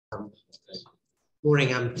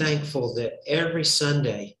Morning, I'm thankful that every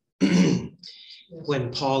Sunday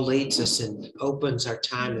when Paul leads us and opens our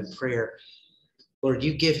time in prayer, Lord,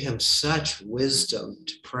 you give him such wisdom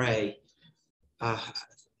to pray.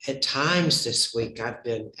 At times this week, I've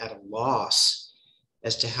been at a loss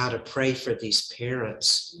as to how to pray for these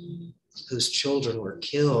parents whose children were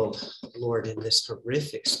killed, Lord, in this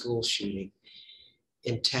horrific school shooting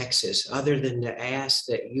in Texas, other than to ask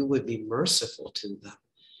that you would be merciful to them.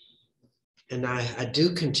 And I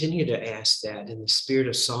do continue to ask that in the spirit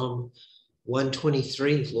of Psalm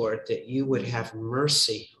 123, Lord, that you would have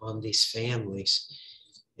mercy on these families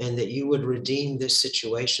and that you would redeem this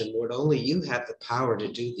situation. Lord, only you have the power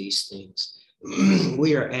to do these things.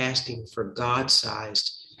 We are asking for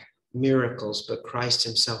God-sized miracles, but Christ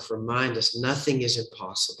himself reminds us nothing is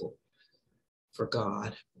impossible for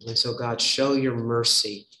God. And so, God, show your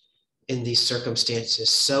mercy in these circumstances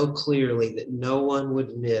so clearly that no one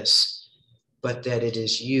would miss, but that it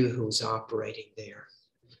is you who's operating there.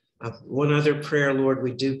 One other prayer, Lord,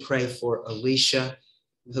 we do pray for Alicia,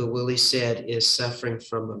 who Willie said is suffering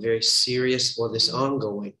from a very serious, this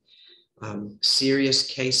ongoing serious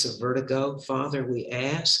case of vertigo. Father, we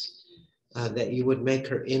ask that you would make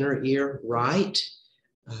her inner ear right,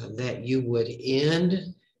 that you would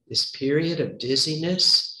end this period of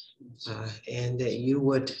dizziness, and that you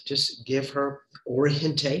would just give her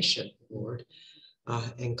orientation, Lord,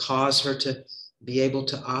 and cause her to be able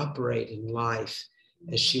to operate in life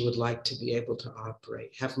as she would like to be able to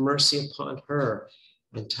operate. Have mercy upon her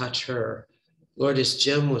and touch her. Lord, as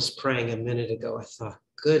Jim was praying a minute ago, I thought,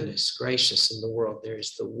 goodness gracious in the world.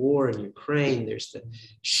 There's the war in Ukraine. There's the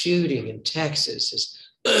shooting in Texas.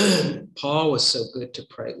 As Paul was so good to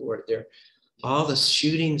pray, Lord, there are all the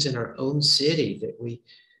shootings in our own city that we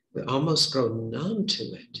almost grow numb to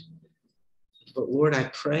it. But Lord, I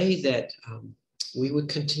pray that we would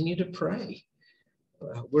continue to pray.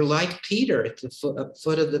 We're like Peter at the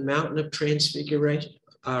foot of the mountain of transfiguration,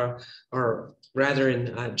 or rather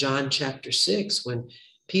in John chapter 6, when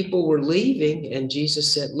people were leaving and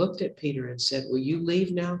Jesus looked at Peter and said, will you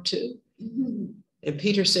leave now too? Mm-hmm. And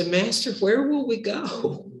Peter said, Master, where will we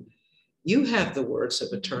go? You have the words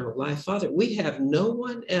of eternal life. Father, we have no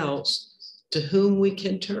one else to whom we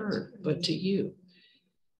can turn but to you.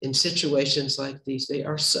 In situations like these, they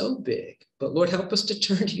are so big. But Lord, help us to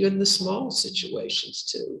turn to you in the small situations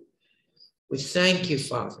too. We thank you,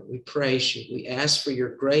 Father. We praise you. We ask for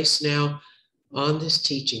your grace now on this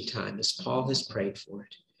teaching time as Paul has prayed for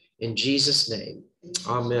it. In Jesus' name,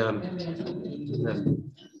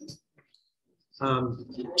 amen.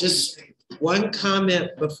 Just one comment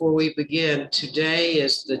before we begin. Today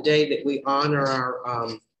is the day that we honor our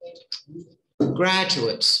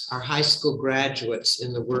graduates, our high school graduates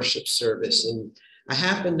in the worship service. And I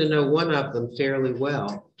happen to know one of them fairly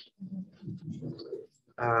well.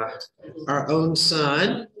 Our own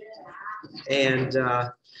son. And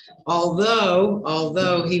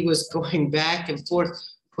although he was going back and forth,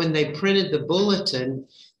 when they printed the bulletin,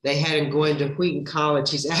 they had him going to Wheaton College.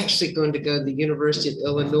 He's actually going to go to the University of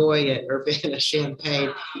Illinois at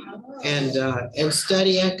Urbana-Champaign and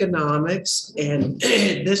study economics. And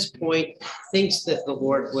at this point, thinks that the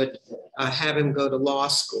Lord would have him go to law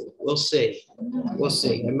school. We'll see. We'll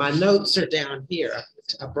see. And my notes are down here.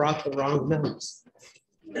 I brought the wrong notes.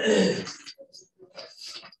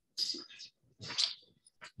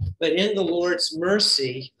 But in the Lord's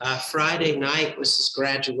mercy, Friday night was his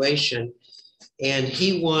graduation, and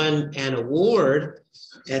he won an award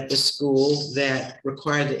at the school that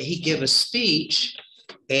required that he give a speech,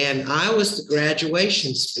 and I was the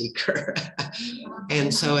graduation speaker.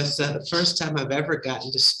 And so it's the first time I've ever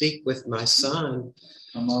gotten to speak with my son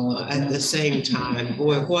at the same time.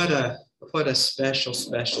 Boy, what a special,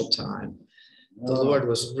 special time. The Lord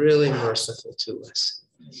was really merciful to us.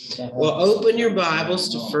 Well, open your Bibles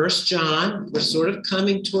to 1 John. We're sort of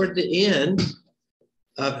coming toward the end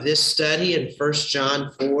of this study in 1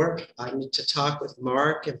 John 4. I need to talk with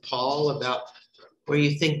Mark and Paul about where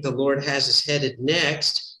you think the Lord has us headed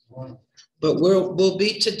next. But we'll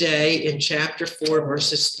be today in chapter 4,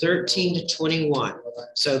 verses 13 to 21.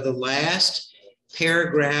 So the last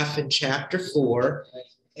paragraph in chapter 4.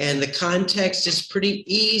 And the context is pretty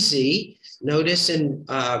easy. Notice in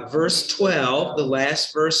verse 12, the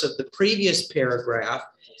last verse of the previous paragraph,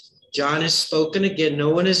 John has spoken again. No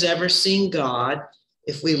one has ever seen God.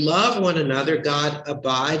 If we love one another, God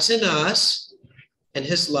abides in us, and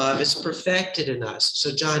his love is perfected in us.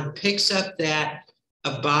 So John picks up that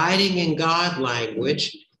abiding in God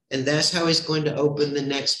language, and that's how he's going to open the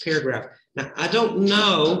next paragraph. Now, I don't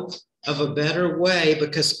know of a better way,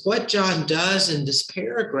 because what John does in this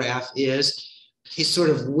paragraph is he sort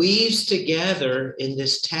of weaves together in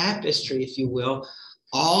this tapestry, if you will,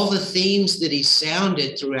 all the themes that he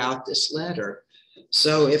sounded throughout this letter.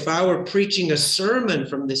 So if I were preaching a sermon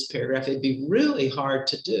from this paragraph, it'd be really hard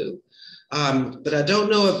to do. But I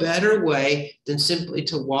don't know a better way than simply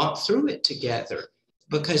to walk through it together,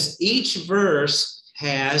 because each verse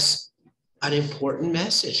has an important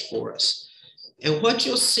message for us. And what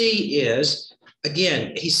you'll see is,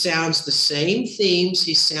 again, he sounds the same themes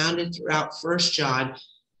he sounded throughout 1 John,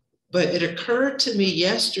 but it occurred to me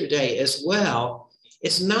yesterday as well,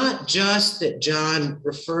 it's not just that John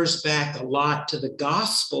refers back a lot to the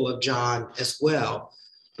Gospel of John as well,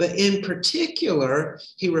 but in particular,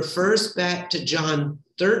 he refers back to John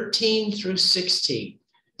 13 through 16.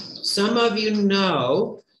 Some of you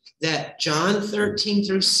know that John 13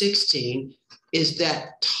 through 16 is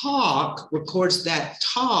that talk, records that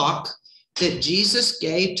talk that Jesus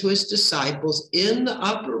gave to his disciples in the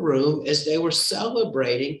upper room as they were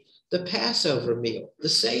celebrating the Passover meal, the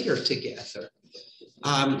Seder together.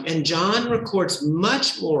 And John records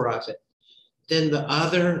much more of it than the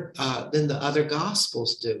other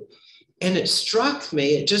Gospels do. And it struck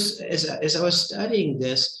me, it just as I was studying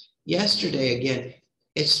this yesterday again,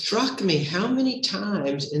 it struck me how many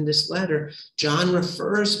times in this letter John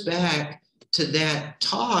refers back to that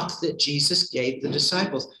talk that Jesus gave the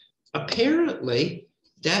disciples. Apparently,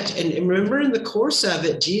 and remember in the course of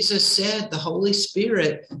it, Jesus said the Holy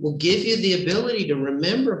Spirit will give you the ability to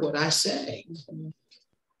remember what I say.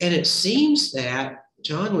 And it seems that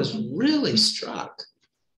John was really struck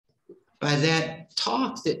by that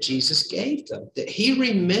talk that Jesus gave them, that he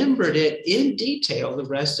remembered it in detail the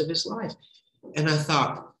rest of his life. And I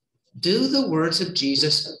thought, do the words of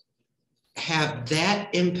Jesus have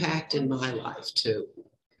that impact in my life too?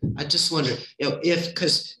 I just wonder,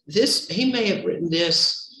 because he may have written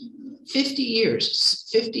this 50 years,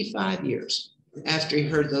 55 years after he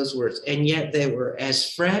heard those words, and yet they were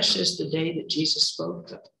as fresh as the day that Jesus spoke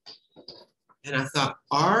them. And I thought,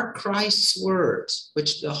 are Christ's words,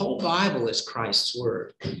 which the whole Bible is Christ's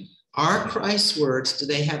word, are Christ's words, do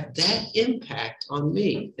they have that impact on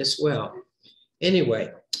me as well?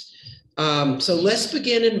 Anyway, so let's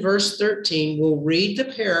begin in verse 13. We'll read the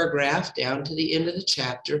paragraph down to the end of the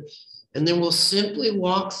chapter, and then we'll simply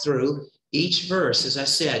walk through each verse. As I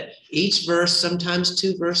said, each verse, sometimes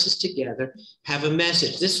two verses together, have a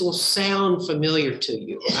message. This will sound familiar to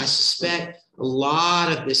you. I suspect a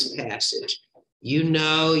lot of this passage,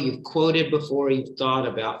 you've quoted before, you've thought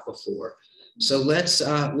about before. So let's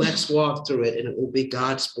walk through it, and it will be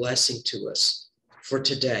God's blessing to us for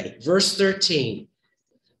today. Verse 13.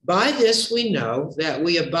 By this we know that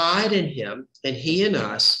we abide in him and he in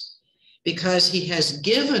us, because he has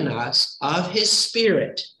given us of his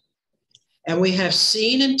Spirit. And we have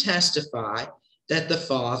seen and testify that the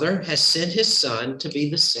Father has sent his Son to be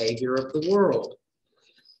the Savior of the world.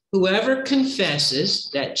 Whoever confesses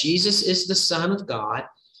that Jesus is the Son of God,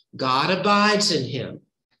 God abides in him,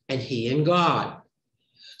 and he in God.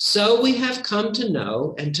 So we have come to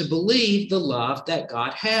know and to believe the love that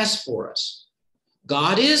God has for us.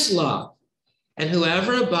 God is love, and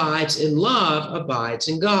whoever abides in love abides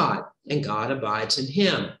in God, and God abides in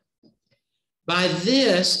him. By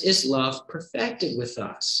this is love perfected with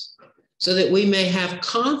us, so that we may have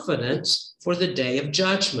confidence for the day of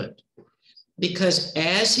judgment. Because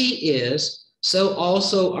as he is, so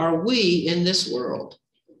also are we in this world.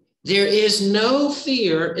 There is no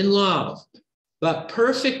fear in love, but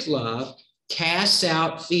perfect love casts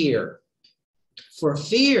out fear. For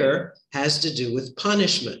fear has to do with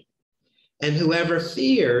punishment, and whoever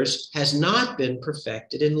fears has not been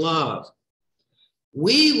perfected in love.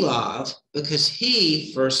 We love because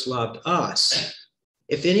he first loved us.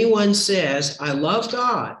 If anyone says, I love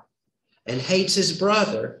God, and hates his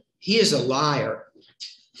brother, he is a liar.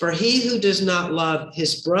 For he who does not love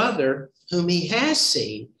his brother whom he has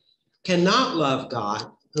seen cannot love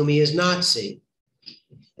God whom he has not seen.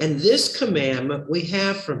 And this commandment we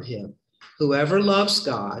have from him: whoever loves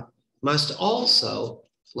God must also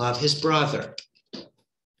love his brother.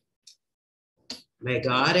 May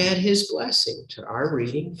God add his blessing to our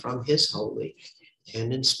reading from his holy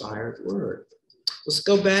and inspired word. Let's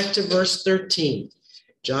go back to verse 13.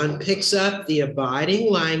 John picks up the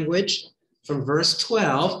abiding language from verse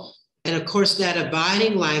 12. And of course, that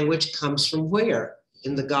abiding language comes from where?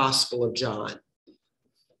 In the Gospel of John.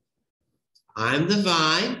 I'm the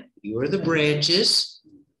vine, you are the branches.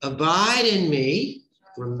 Abide in me,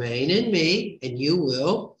 remain in me, and you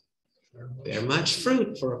will bear much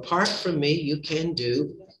fruit. For apart from me, you can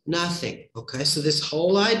do nothing. Okay, so this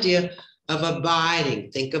whole idea of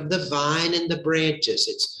abiding, think of the vine and the branches.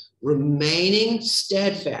 It's remaining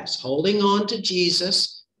steadfast, holding on to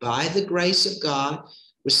Jesus by the grace of God,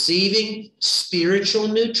 receiving spiritual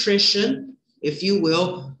nutrition, if you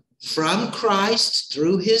will, from Christ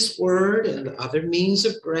through his word and the other means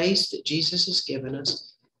of grace that Jesus has given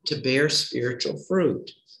us to bear spiritual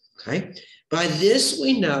fruit. Okay. By this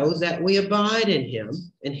we know that we abide in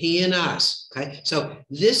him and he in us. Okay. So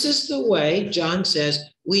this is the way, John says,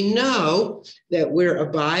 we know that we're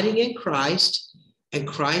abiding in Christ and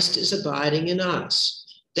Christ is abiding in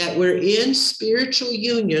us, that we're in spiritual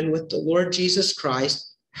union with the Lord Jesus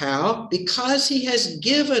Christ. How? Because he has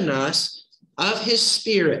given us of his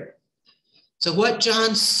Spirit. So what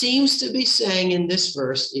John seems to be saying in this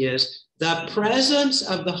verse is the presence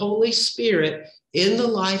of the Holy Spirit in the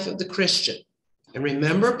life of the Christian. And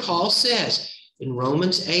remember, Paul says in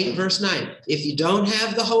Romans 8, verse 9, if you don't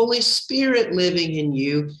have the Holy Spirit living in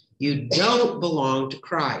you, you don't belong to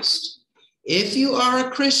Christ. If you are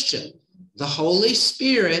a Christian, the Holy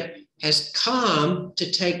Spirit has come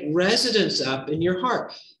to take residence up in your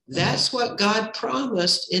heart. That's what God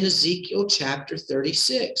promised in Ezekiel chapter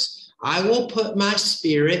 36. I will put my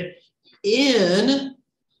Spirit in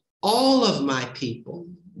all of my people.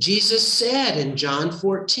 Jesus said in John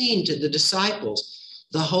 14 to the disciples,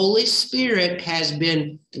 the Holy Spirit has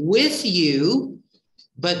been with you,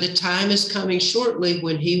 but the time is coming shortly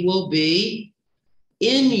when he will be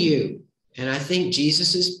in you. And I think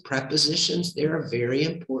Jesus's prepositions there are very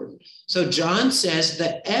important. So John says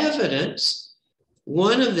the evidence,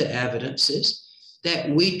 one of the evidences that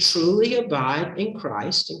we truly abide in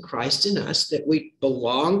Christ and Christ in us, that we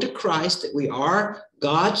belong to Christ, that we are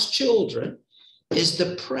God's children, is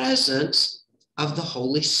the presence of the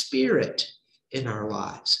Holy Spirit in our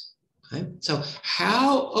lives. Okay? So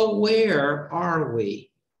how aware are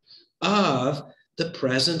we of the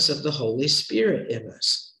presence of the Holy Spirit in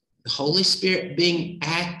us? The Holy Spirit being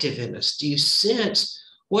active in us. Do you sense,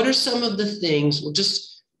 what are some of the things, we'll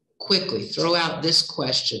just quickly throw out this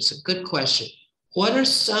question. It's a good question. What are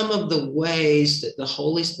some of the ways that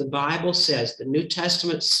the Bible says, the New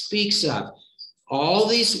Testament speaks of all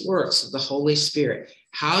these works of the Holy Spirit?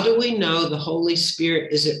 How do we know the Holy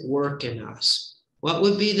Spirit is at work in us? What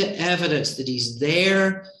would be the evidence that he's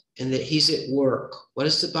there and that he's at work? What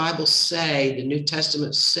does the Bible say, the New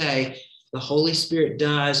Testament say, the Holy Spirit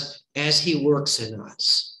does as he works in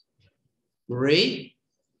us? Marie?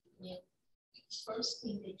 Yeah. First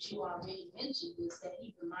thing that you already mentioned is that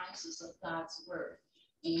he reminds us of God's word.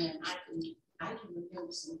 And I can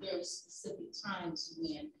remember some very specific times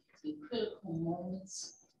when, in critical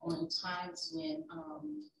moments, or in times when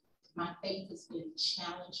my faith has been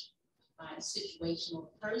challenged by a situation or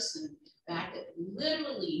a person, that I could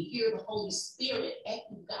literally hear the Holy Spirit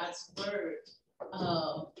echo God's word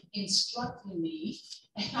instructing me,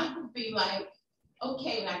 and I would be like,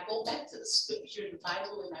 okay, and I go back to the scripture, the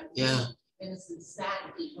Bible, and I read, and it's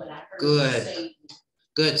exactly what I heard. Good. Say.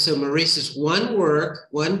 Good. So Marie says one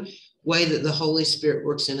way that the Holy Spirit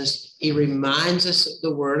works in us, he reminds us of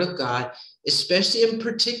the word of God, especially in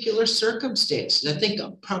particular circumstances. I think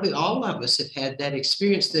probably all of us have had that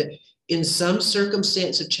experience, that in some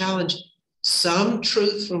circumstance of challenge, some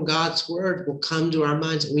truth from God's word will come to our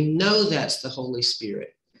minds. And we know that's the Holy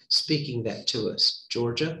Spirit speaking that to us.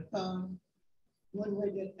 Georgia? One way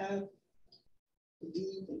that I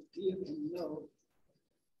believe and feel and know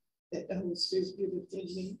that the Holy Spirit is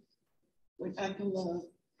within me, when I can love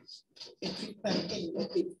and keep thinking that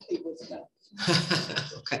it was not.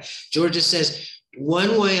 Okay. Georgia says,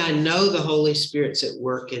 one way I know the Holy Spirit's at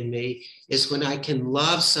work in me is when I can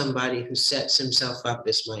love somebody who sets himself up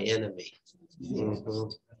as my enemy. Mm-hmm.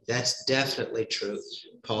 That's definitely true.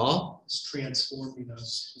 Paul? It's transforming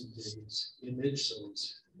us into his image, so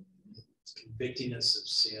it's convicting us of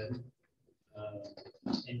sin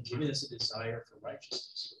and giving us a desire for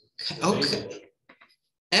righteousness. Okay.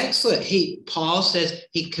 Excellent. Paul says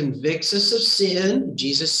he convicts us of sin.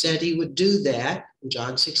 Jesus said he would do that in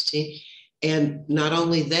John 16. And not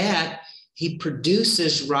only that, he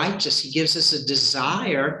produces righteousness. He gives us a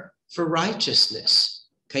desire for righteousness,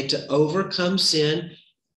 okay, to overcome sin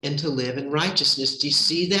and to live in righteousness. Do you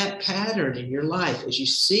see that pattern in your life? As you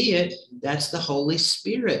see it, that's the Holy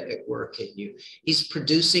Spirit at work in you. He's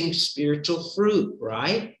producing spiritual fruit,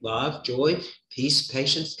 right? Love, joy, peace,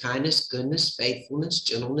 patience, kindness, goodness, faithfulness,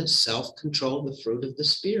 gentleness, self-control, the fruit of the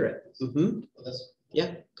Spirit. Mm-hmm.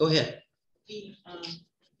 Yeah, go ahead. He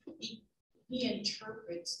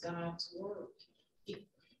interprets God's word.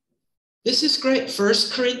 This is great. 1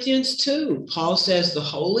 Corinthians 2, Paul says the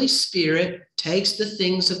Holy Spirit takes the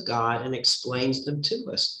things of God and explains them to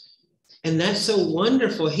us. And that's so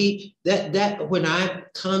wonderful. That when I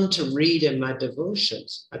come to read in my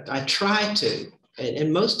devotions, I try to,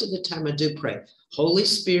 and most of the time I do pray, Holy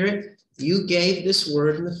Spirit, you gave this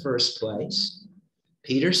word in the first place.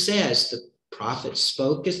 Peter says the prophets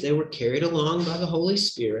spoke as they were carried along by the Holy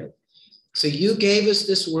Spirit. So you gave us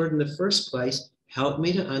this word in the first place. Help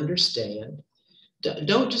me to understand.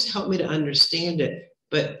 Don't just help me to understand it,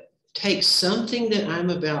 but take something that I'm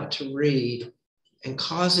about to read and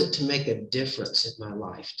cause it to make a difference in my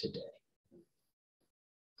life today.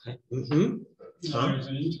 Okay. Mm-hmm. There's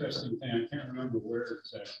an interesting thing, I can't remember where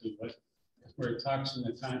exactly, but where it talks in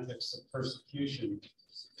the context of persecution.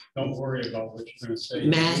 Don't worry about what you're going to say.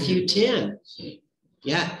 Matthew 10.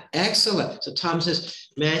 Yeah, excellent. So Tom says,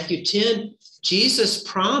 Matthew 10, Jesus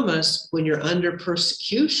promised when you're under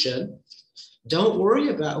persecution, don't worry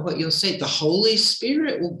about what you'll say. The Holy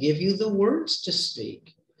Spirit will give you the words to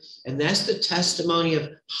speak. And that's the testimony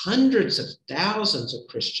of hundreds of thousands of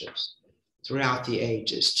Christians throughout the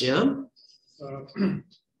ages. Jim?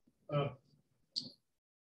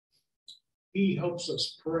 He helps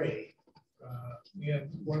us pray. And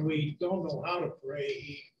when we don't know how to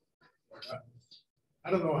pray,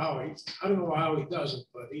 I don't know how he does it,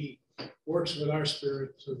 but he works with our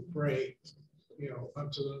spirit to pray,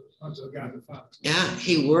 unto God the Father. Yeah,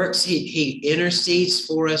 he works, he intercedes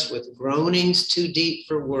for us with groanings too deep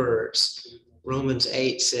for words. Romans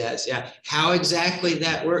 8 says, yeah, how exactly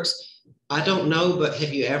that works, I don't know, but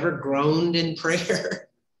have you ever groaned in prayer?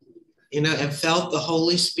 And felt the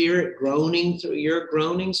Holy Spirit groaning through your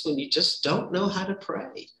groanings when you just don't know how to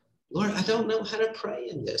pray. Lord, I don't know how to pray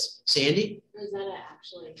in this. Sandy? Rosetta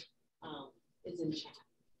actually is in chat.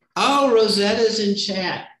 Oh, Rosetta's in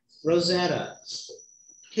chat. Rosetta.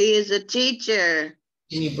 He is a teacher.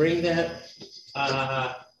 Can you bring that?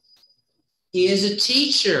 He is a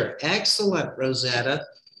teacher. Excellent, Rosetta.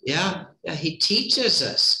 Yeah, he teaches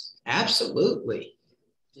us. Absolutely.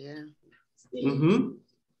 Yeah. Mm-hmm.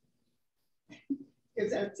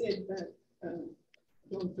 As I said, but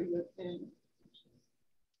don't forget family.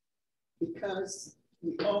 Because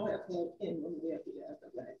we all have had in one way or the other,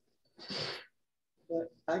 right? But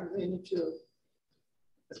I ran into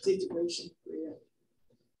a situation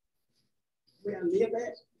where I live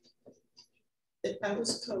at, that I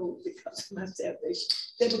was told because of my salvation,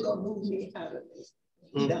 they were gonna move me out of it.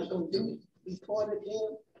 Either I'm gonna be part of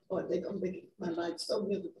them, or they're gonna make my life so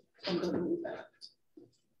miserable, I'm gonna move out.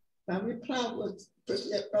 My reply was, the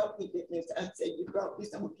person that brought me this, I said, you brought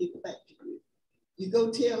this, I'm gonna give it back to you. You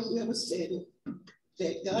go tell whoever said it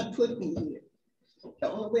that God put me here.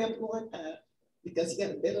 The only way I'm going out, because he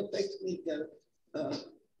got a better place for me to go,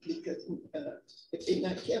 because if they're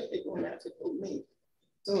not careful, they're going out before me.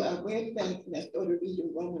 So I went back and I started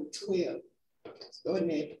reading Romans 12,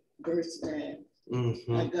 starting at verse 9.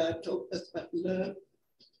 Mm-hmm. My God told us about love,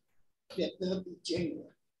 that love be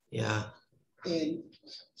genuine. Yeah. And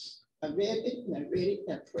I read it and I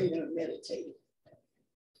prayed and I meditated.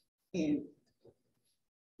 And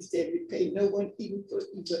he said, repay no one even for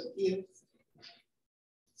you, but give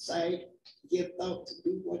sight, give thought to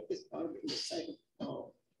do what is honored in the sight of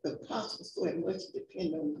all. The apostles so much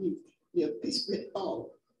depend on you. Live peace with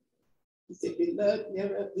all. He said, beloved,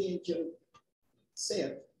 never avenge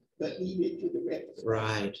yourself, but leave it to the rest.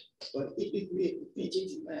 Right. But if it written,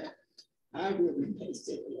 vengeance is mine, I will repay,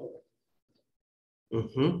 said the Lord.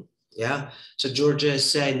 Mm-hmm. Yeah. So Georgia is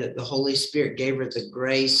saying that the Holy Spirit gave her the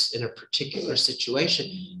grace in a particular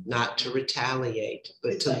situation, not to retaliate,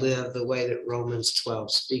 but to live the way that Romans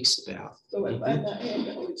 12 speaks about. So if I not had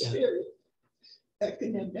the Holy Spirit, I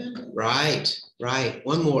couldn't have done that. Right, right.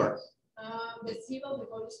 One more. The seal of the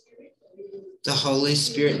Holy Spirit. The Holy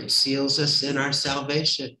Spirit seals us in our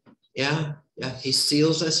salvation. Yeah, yeah. He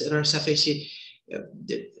seals us in our salvation.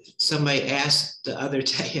 Somebody asked the other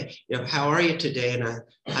day, how are you today? And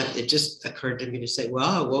it just occurred to me to say,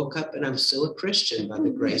 well, I woke up and I'm still a Christian by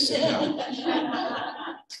the grace of God.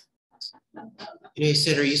 He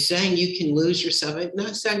said, are you saying you can lose your salvation? No,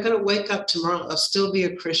 I said, I'm going to wake up tomorrow. I'll still be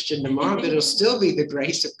a Christian tomorrow, but it'll still be the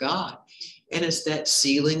grace of God. And it's that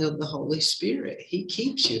sealing of the Holy Spirit. He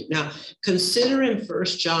keeps you. Now, consider in 1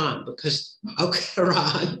 John, because, okay,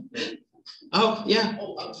 Ron. Oh, yeah.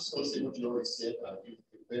 Oh, I was just going to say what you already said. You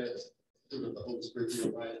prepared the fruit of the Holy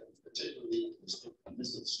Spirit, right? Particularly in the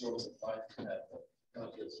midst of the storms of life, you have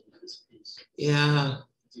God gives you this peace. Yeah.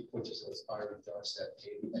 He quenches those fiery darts that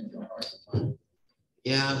came in your heart and mind.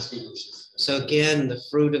 Yeah. So again, the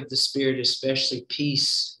fruit of the Spirit, especially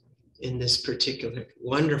peace in this particular,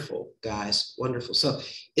 wonderful, guys, wonderful. So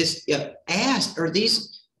it's asked,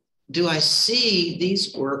 do I see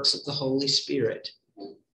these works of the Holy Spirit?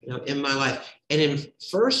 in my life. And in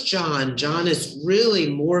 1 John, John is really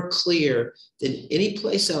more clear than any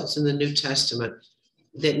place else in the New Testament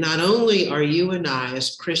that not only are you and I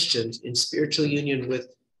as Christians in spiritual union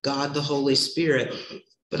with God the Holy Spirit,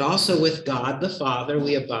 but also with God the Father.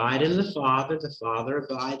 We abide in the Father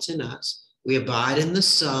abides in us. We abide in the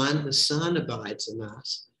Son abides in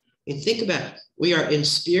us. And think about it. We are in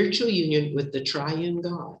spiritual union with the triune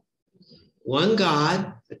God. One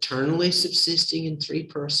God, eternally subsisting in three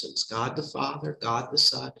persons, God the Father, God the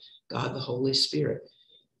Son, God the Holy Spirit.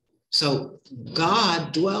 So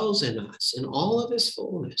God dwells in us in all of his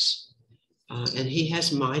fullness, and he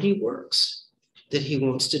has mighty works that he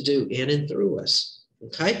wants to do in and through us.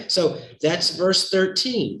 Okay, so that's verse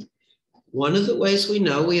 13. One of the ways we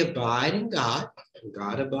know we abide in God, and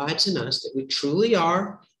God abides in us, that we truly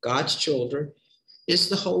are God's children, is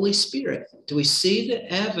the Holy Spirit. Do we see the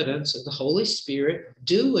evidence of the Holy Spirit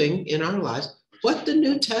doing in our lives what the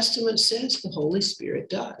New Testament says the Holy Spirit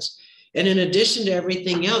does? And in addition to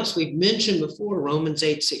everything else we've mentioned before, Romans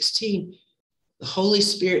 8:16, the Holy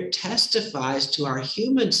Spirit testifies to our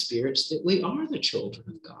human spirits that we are the children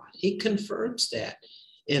of God. He confirms that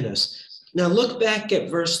in us. Now look back at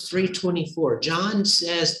verse 324. John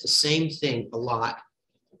says the same thing a lot.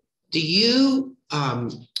 Do you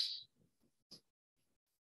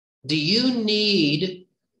need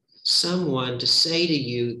someone to say to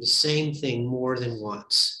you the same thing more than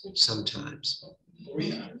once sometimes? Oh,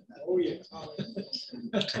 yeah. Oh, yeah.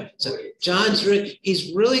 Okay. So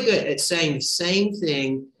he's really good at saying the same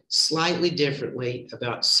thing slightly differently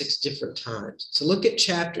about 6 different times. So look at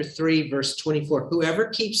chapter 3, verse 24. Whoever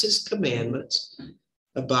keeps his commandments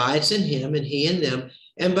abides in him and he in them.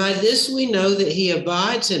 And by this we know that he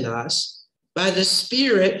abides in us by the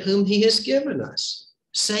Spirit whom he has given us.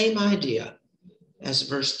 Same idea as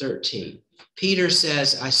verse 13. Peter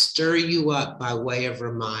says, I stir you up by way of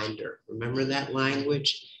reminder. Remember that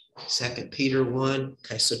language? 2 Peter 1.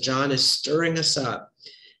 Okay, so John is stirring us up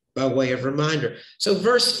by way of reminder. So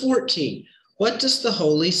verse 14, what does the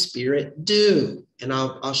Holy Spirit do? And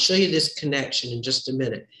I'll show you this connection in just a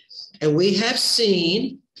minute. And we have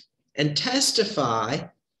seen and testify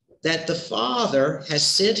that the Father has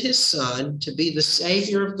sent his Son to be the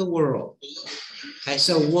Savior of the world. Okay,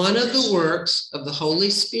 so one of the works of the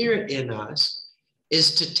Holy Spirit in us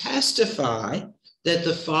is to testify that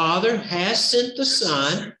the Father has sent the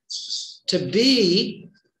Son to be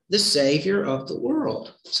the Savior of the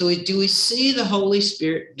world. So do we see the Holy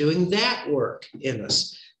Spirit doing that work in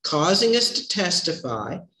us, causing us to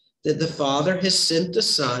testify that the Father has sent the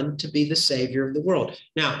Son to be the Savior of the world?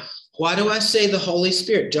 Now, why do I say the Holy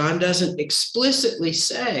Spirit? John doesn't explicitly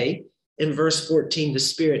say in verse 14, the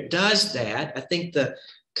Spirit does that. I think the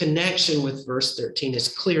connection with verse 13 is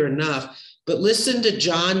clear enough. But listen to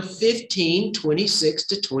John 15, 26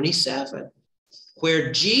 to 27,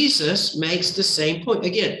 where Jesus makes the same point.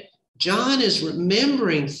 Again, John is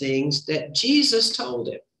remembering things that Jesus told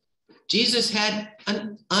him. Jesus had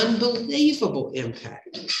an unbelievable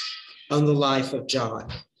impact on the life of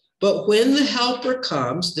John. But when the Helper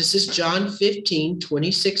comes, this is John 15,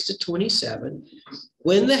 26 to 27,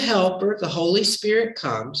 when the Helper, the Holy Spirit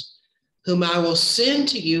comes, whom I will send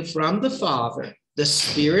to you from the Father, the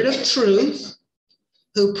Spirit of truth,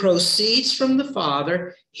 who proceeds from the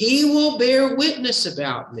Father, he will bear witness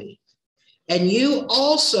about me. And you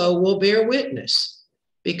also will bear witness,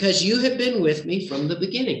 because you have been with me from the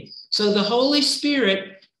beginning. So the Holy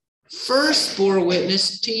Spirit first bore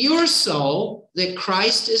witness to your soul that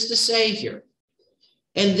Christ is the Savior.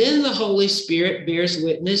 And then the Holy Spirit bears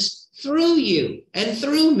witness through you and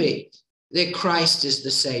through me that Christ is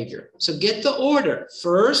the Savior. So get the order.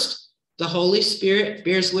 First, the Holy Spirit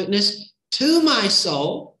bears witness to my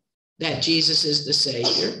soul that Jesus is the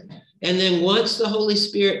Savior. And then once the Holy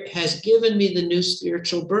Spirit has given me the new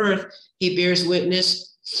spiritual birth, he bears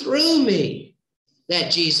witness through me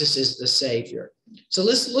that Jesus is the Savior. So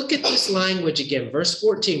let's look at this language again. Verse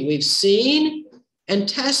 14, we've seen and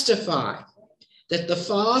testify that the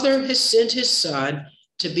Father has sent his Son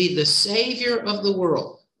to be the Savior of the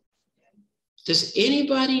world. Does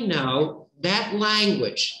anybody know that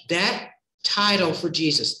language, that title for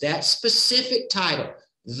Jesus, that specific title,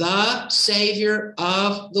 the Savior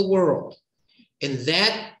of the world? In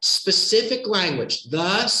that specific language,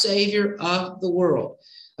 the Savior of the world,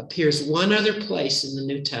 appears one other place in the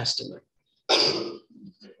New Testament.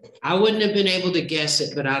 I wouldn't have been able to guess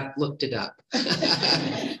it, but I looked it up.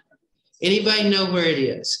 Anybody know where it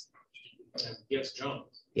is? Yes, John.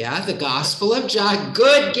 Yeah, the Gospel of John.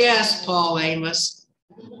 Good guess, Paul Amos.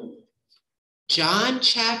 John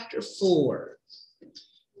chapter 4.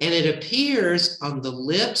 And it appears on the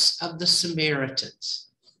lips of the Samaritans.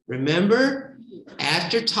 Remember,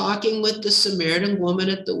 after talking with the Samaritan woman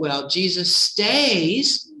at the well, Jesus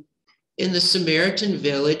stays in the Samaritan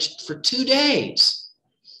village for 2 days.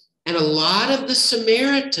 And a lot of the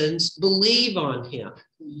Samaritans believe on him.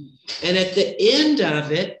 And at the end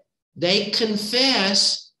of it, they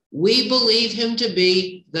confess, we believe him to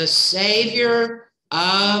be the Savior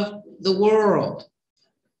of the world.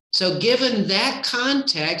 So given that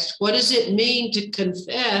context, what does it mean to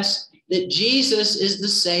confess that Jesus is the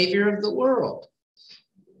Savior of the world?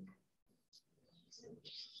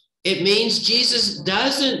 It means Jesus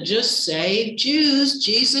doesn't just save Jews,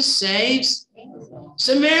 Jesus saves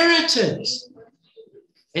Samaritans.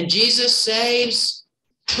 And Jesus saves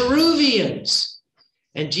Peruvians.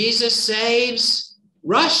 And Jesus saves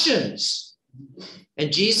Russians.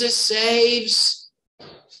 And Jesus saves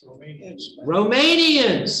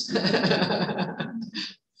Romanians.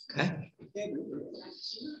 Okay.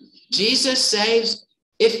 Jesus saves,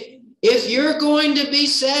 if you're going to be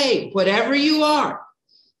saved, whatever you are,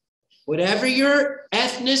 whatever your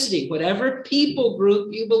ethnicity, whatever people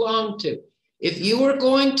group you belong to, if you are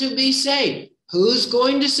going to be saved, who's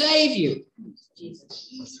going to save you?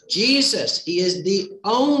 Jesus. Jesus. He is the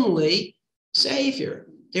only Savior.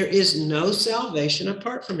 There is no salvation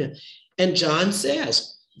apart from him. And John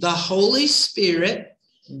says, the Holy Spirit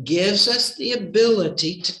gives us the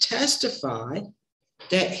ability to testify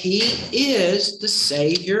that he is the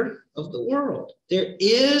Savior of the world. There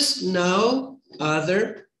is no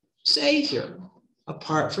other Savior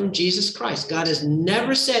apart from Jesus Christ. God has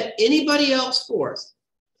never set anybody else forth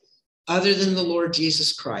other than the Lord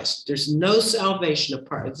Jesus Christ. There's no salvation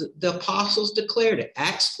apart. The apostles declared it,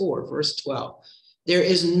 Acts 4, verse 12. There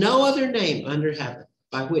is no other name under heaven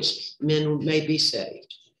by which men may be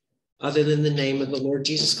saved other than the name of the Lord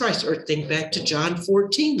Jesus Christ. Or think back to John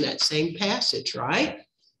 14, that same passage, right?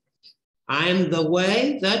 I am the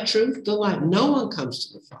way, the truth, the life. No one comes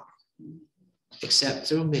to the Father except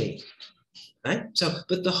through me. Right? So,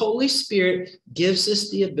 but the Holy Spirit gives us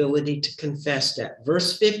the ability to confess that.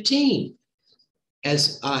 Verse 15,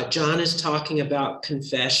 as John is talking about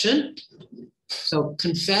confession. So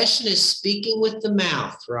confession is speaking with the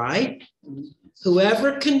mouth, right?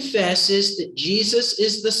 Whoever confesses that Jesus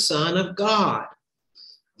is the Son of God,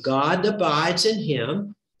 God abides in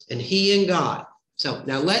him and he in God. So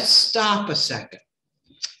now let's stop a second,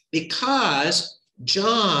 because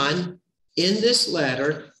John in this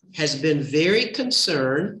letter has been very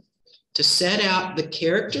concerned to set out the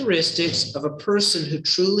characteristics of a person who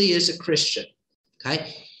truly is a Christian,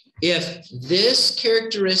 okay? If this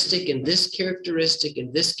characteristic and this characteristic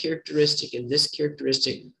and this characteristic and this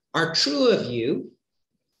characteristic are true of you,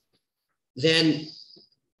 then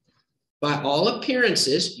by all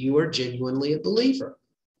appearances, you are genuinely a believer,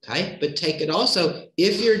 okay? But take it also,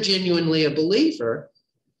 if you're genuinely a believer,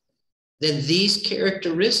 then these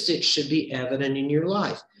characteristics should be evident in your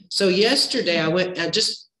life. So yesterday I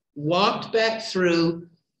just walked back through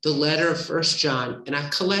the letter of 1 John and I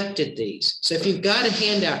collected these. So if you've got a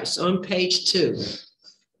handout, it's on page 2.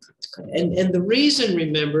 And the reason,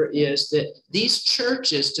 remember, is that these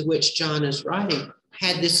churches to which John is writing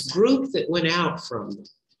had this group that went out from them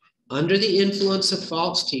under the influence of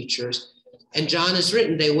false teachers. And John has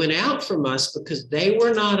written, they went out from us because they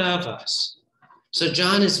were not of us. So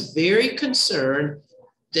John is very concerned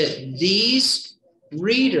that these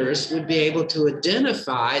readers would be able to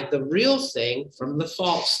identify the real thing from the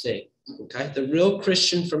false thing, okay? The real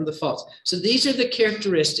Christian from the false. So these are the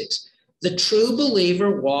characteristics. The true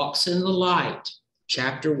believer walks in the light,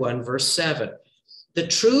 chapter 1, verse 7. The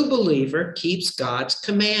true believer keeps God's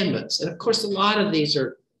commandments. And of course, a lot of these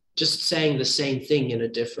are just saying the same thing in a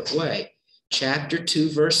different way. Chapter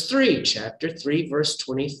 2, verse 3, chapter 3, verse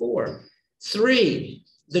 24. 3,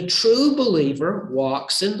 the true believer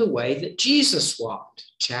walks in the way that Jesus walked,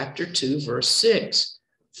 chapter 2, verse 6.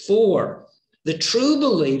 4, the true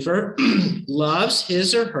believer loves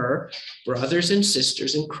his or her brothers and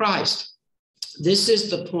sisters in Christ. This is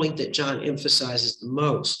the point that John emphasizes the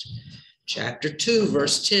most. Chapter 2,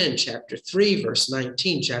 verse 10, chapter 3, verse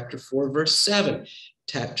 19, chapter 4, verse 7,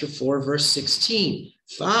 chapter 4, verse 16.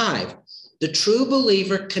 5, the true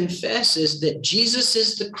believer confesses that Jesus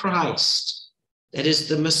is the Christ. That is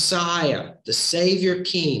the Messiah, the Savior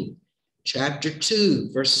King. Chapter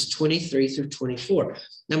 2, verses 23 through 24.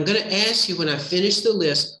 Now I'm going to ask you when I finish the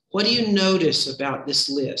list, what do you notice about this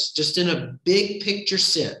list? Just in a big picture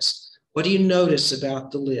sense, what do you notice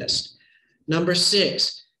about the list? Number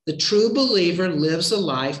 6, the true believer lives a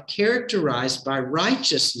life characterized by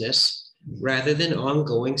righteousness rather than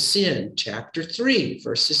ongoing sin. Chapter 3,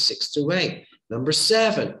 verses 6 through 8. Number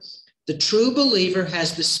 7, The true believer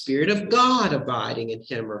has the Spirit of God abiding in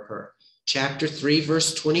him or her. Chapter 3,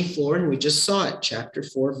 verse 24, and we just saw it, chapter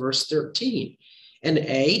 4, verse 13. And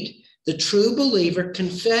 8, the true believer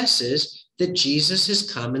confesses that Jesus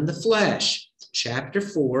has come in the flesh. Chapter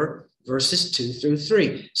 4, verses 2 through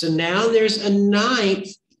 3. So now there's a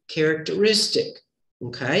 9th characteristic,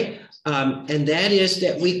 okay? And that is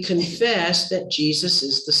that we confess that Jesus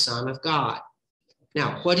is the Son of God.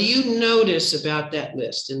 Now, what do you notice about that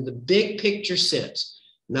list in the big picture sense?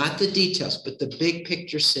 Not the details, but the big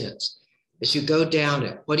picture sense. As you go down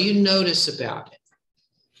it, what do you notice about it?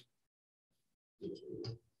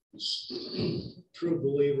 True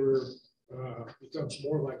believer becomes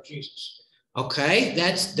more like Jesus. Okay,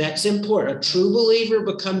 that's important. A true believer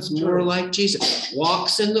becomes more like Jesus,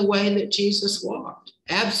 walks in the way that Jesus walked.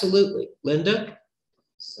 Absolutely. Linda?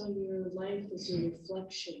 So your life is a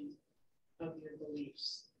reflection of your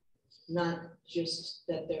beliefs, not just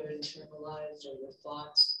that they're internalized or your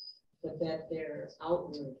thoughts, but that they're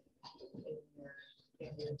outward in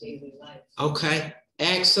your daily life. Okay,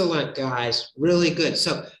 excellent, guys. Really good.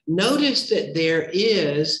 So notice that there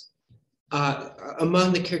is,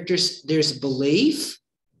 among the characters, there's belief.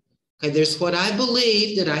 Okay, there's what I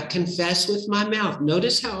believe that I confess with my mouth.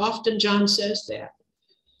 Notice how often John says that.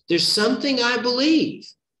 There's something I believe,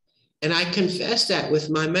 and I confess that with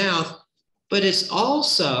my mouth, but it's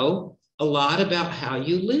also a lot about how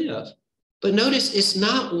you live. But notice it's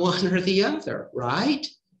not one or the other, right?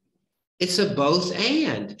 It's a both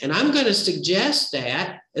and. And I'm going to suggest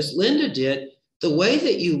that, as Linda did, the way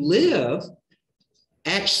that you live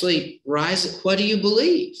actually rises. What do you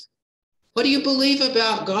believe? What do you believe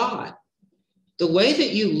about God? The way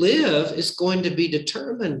that you live is going to be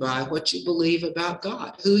determined by what you believe about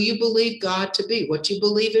God, who you believe God to be, what you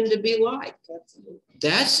believe him to be like.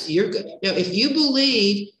 That's your good. Now, if you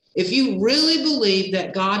really believe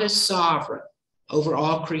that God is sovereign over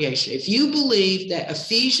all creation, if you believe that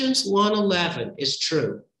Ephesians 1:11 is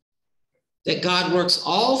true, that God works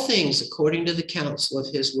all things according to the counsel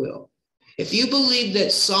of his will, if you believe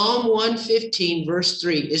that Psalm 115 verse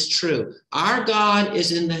 3 is true, our God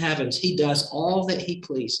is in the heavens, he does all that he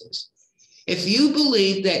pleases. If you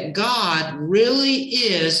believe that God really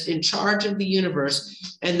is in charge of the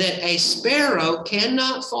universe and that a sparrow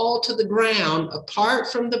cannot fall to the ground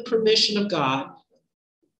apart from the permission of God,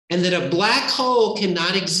 and that a black hole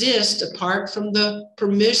cannot exist apart from the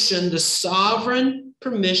permission, the sovereign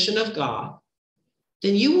permission of God,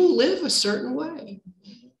 then you will live a certain way.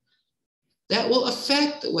 That will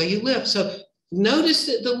affect the way you live. So notice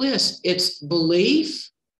that the list, it's belief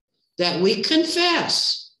that we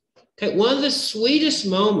confess. Okay, one of the sweetest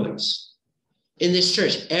moments in this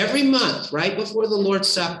church, every month, right before the Lord's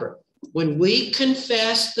Supper, when we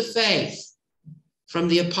confess the faith from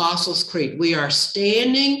the Apostles' Creed, we are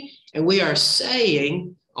standing and we are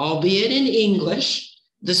saying, albeit in English,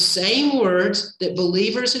 the same words that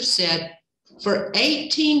believers have said for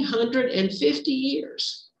 1,850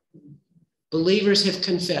 years. Believers have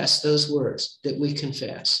confessed those words that we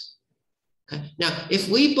confess. Okay? Now, if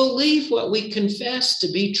we believe what we confess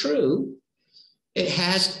to be true, it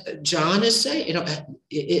has, John is saying,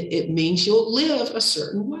 it means you'll live a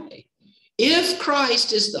certain way. If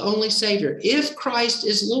Christ is the only Savior, if Christ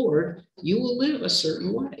is Lord, you will live a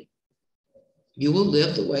certain way. You will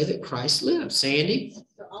live the way that Christ lived. Sandy?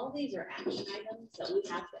 So all these are action items that we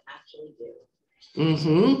have to actually do.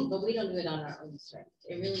 Mm-hmm. But we don't do it on our own strength.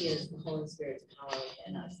 It really is the Holy Spirit's power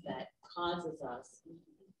within us that causes us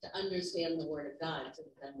to understand the Word of God so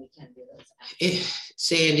that then we can do those actions.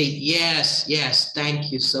 Sandy, yes,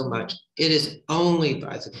 thank you so much. It is only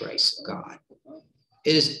by the grace of God.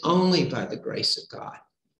 It is only by the grace of God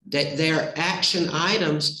that there are action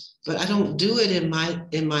items, but I don't do it in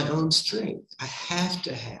my own strength. I have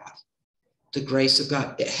to have the grace of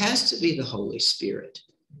God. It has to be the Holy Spirit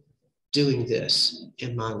doing this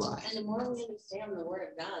in my life. And the more we understand the Word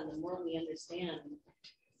of God, the more we understand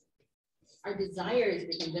our desires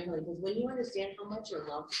become different. Because when you understand how much you're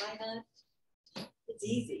loved by God, it's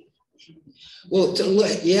easy. Well,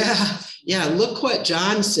 look what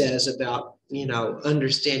John says about,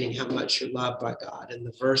 understanding how much you're loved by God and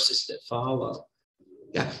the verses that follow.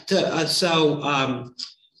 Yeah.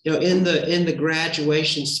 In the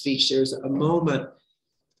graduation speech, there's a moment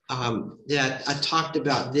that I talked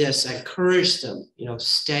about this. I encouraged them,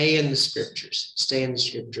 stay in the scriptures,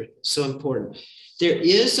 so important. There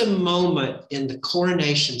is a moment in the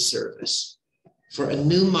coronation service for a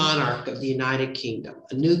new monarch of the United Kingdom,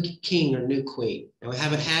 a new king or new queen. Now, we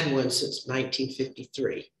haven't had one since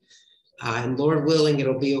 1953. And Lord willing,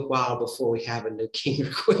 it'll be a while before we have a new king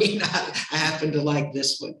or queen. I happen to like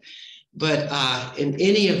this one. But in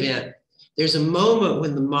any event, there's a moment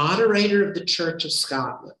when the moderator of the Church of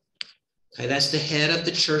Scotland, okay, that's the head of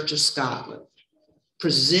the Church of Scotland,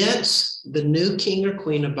 presents the new king or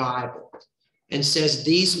queen a Bible and says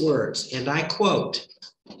these words, and I quote,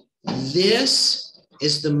 "This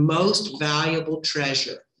is the most valuable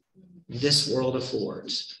treasure this world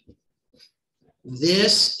affords."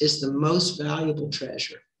 This is the most valuable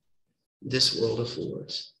treasure this world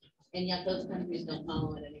affords. And yet those countries don't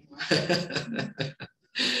follow it anymore.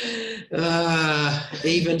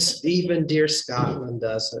 Even dear Scotland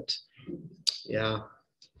doesn't. Yeah.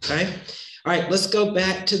 Okay. All right, let's go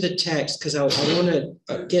back to the text because I want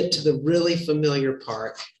to get to the really familiar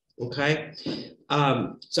part. Okay.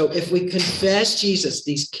 So if we confess Jesus,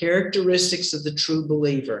 these characteristics of the true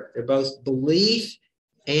believer, they're both belief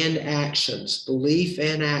and actions. Belief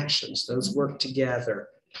and actions, those work together.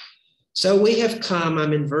 So we have come,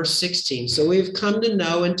 I'm in verse 16. So we've come to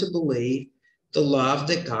know and to believe the love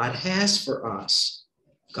that God has for us.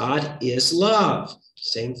 God is love.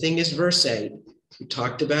 Same thing as verse 8. We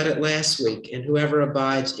talked about it last week. And whoever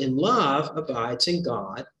abides in love abides in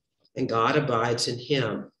God, and God abides in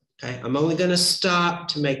him. Okay, I'm only going to stop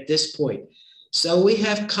to make this point. So we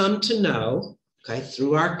have come to know, okay,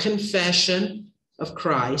 through our confession of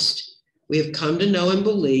Christ, we have come to know and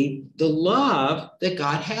believe the love that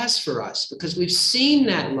God has for us, because we've seen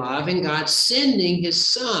that love in God sending his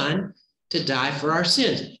son to die for our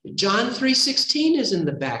sins. John 3:16 is in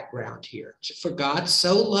the background here. For God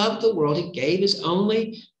so loved the world, he gave his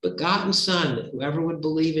only begotten son, that whoever would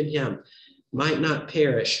believe in him might not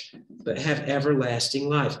perish, but have everlasting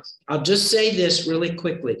life. I'll just say this really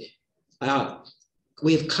quickly.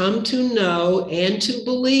 We've come to know and to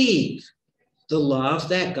believe the love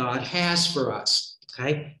that God has for us.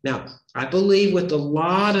 Okay. Now, I believe with a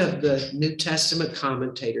lot of the New Testament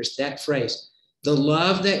commentators, that phrase, the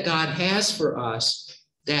love that God has for us,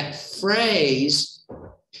 that phrase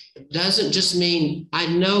doesn't just mean I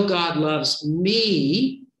know God loves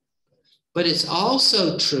me, but it's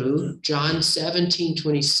also true, John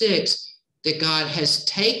 17:26, that God has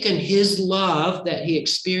taken his love that he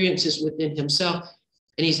experiences within himself,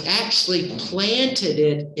 and he's actually planted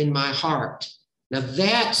it in my heart. Now,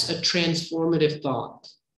 that's a transformative thought.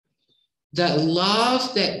 The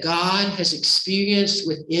love that God has experienced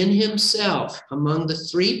within himself among the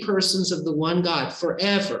three persons of the one God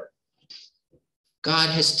forever, God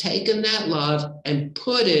has taken that love and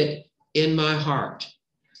put it in my heart.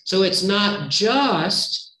 So it's not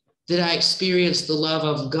just that I experience the love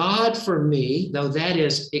of God for me, though that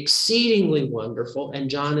is exceedingly wonderful, and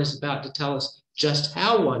John is about to tell us just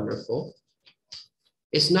how wonderful.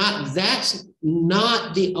 That's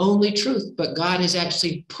not the only truth, but God has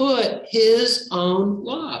actually put his own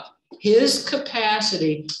love, his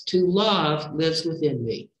capacity to love lives within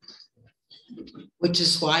me, which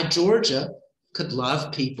is why Georgia could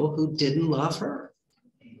love people who didn't love her.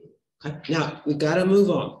 Okay. Now, we've got to move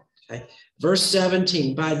on. Okay. Verse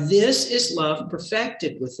 17, by this is love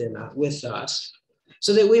perfected with us,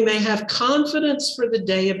 so that we may have confidence for the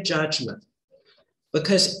day of judgment.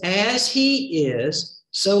 Because as he is,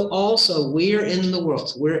 so also we're in the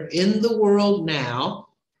world. We're in the world now,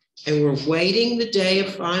 and we're waiting the day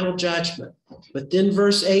of final judgment. But then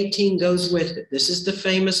verse 18 goes with it. This is the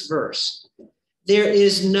famous verse. There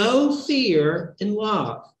is no fear in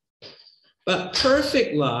love, but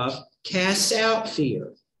perfect love casts out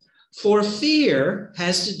fear. For fear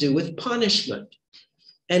has to do with punishment,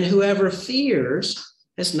 and whoever fears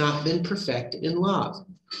has not been perfected in love.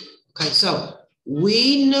 Okay, so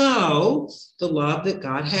we know the love that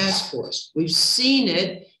God has for us. We've seen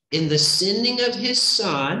it in the sending of his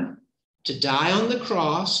son to die on the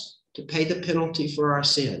cross to pay the penalty for our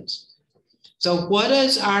sins. So what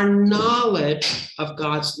does our knowledge of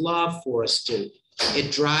God's love for us do?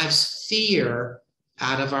 It drives fear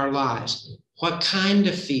out of our lives. What kind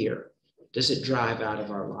of fear does it drive out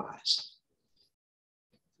of our lives?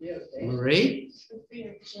 Marie? The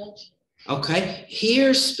fear of judgment. Okay,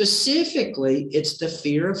 here specifically, it's the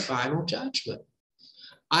fear of final judgment.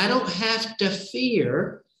 I don't have to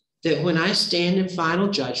fear that when I stand in final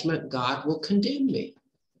judgment, God will condemn me,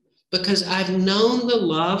 because I've known the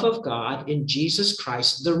love of God in Jesus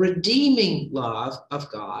Christ, the redeeming love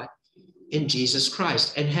of God in Jesus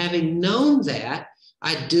Christ. And having known that,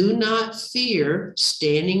 I do not fear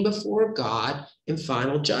standing before God in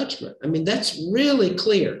final judgment. I mean, that's really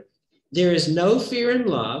clear. There is no fear in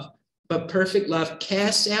love, but perfect love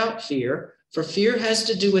casts out fear, for fear has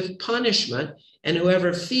to do with punishment, and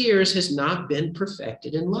whoever fears has not been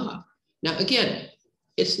perfected in love. Now, again,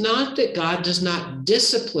 it's not that God does not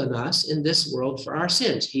discipline us in this world for our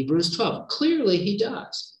sins. Hebrews 12, clearly he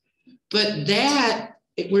does. But that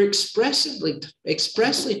we're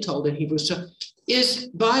expressly told in Hebrews 12, is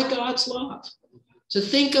by God's love. So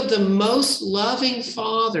think of the most loving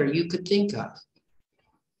father you could think of,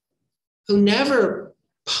 who never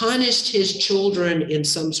punished his children in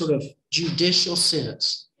some sort of judicial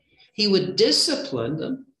sense. He would discipline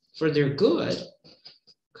them for their good.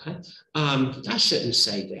 Okay. I shouldn't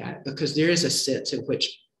say that, because there is a sense in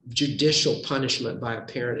which judicial punishment by a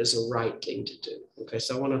parent is a right thing to do. Okay,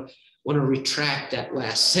 so I want to retract that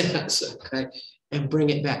last sentence, okay, and bring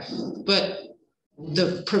it back. But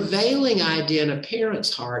the prevailing idea in a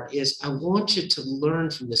parent's heart is, I want you to learn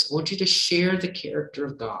from this. I want you to share the character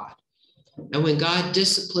of God. And when God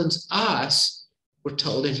disciplines us, we're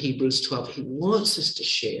told in Hebrews 12, he wants us to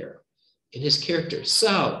share in his character.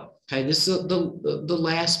 So, okay, this is the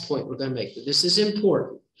last point we're going to make, but this is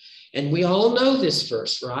important. And we all know this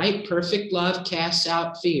verse, right? Perfect love casts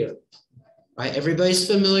out fear, right? Everybody's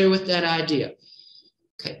familiar with that idea.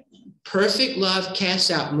 Okay, perfect love casts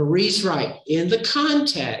out, Marie's right, in the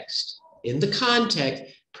context,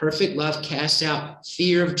 perfect love casts out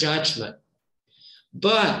fear of judgment.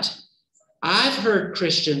 But I've heard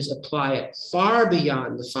Christians apply it far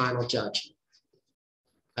beyond the final judgment.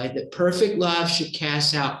 Right? That perfect love should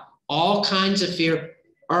cast out all kinds of fear,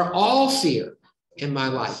 or all fear in my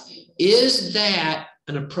life. Is that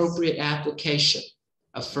an appropriate application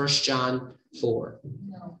of 1 John 4?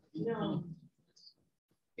 No.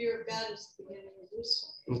 Fear of God is the beginning of wisdom.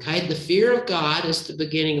 Okay, the fear of God is the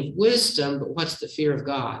beginning of wisdom, but what's the fear of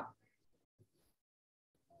God?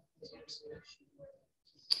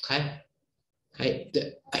 Okay.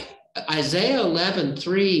 Isaiah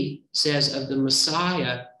 11:3 says of the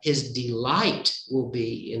Messiah, his delight will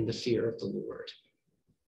be in the fear of the Lord.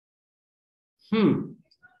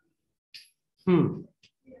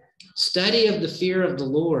 Study of the fear of the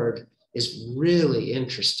Lord is really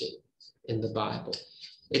interesting in the Bible.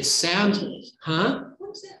 It sounds, What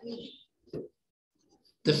does that mean?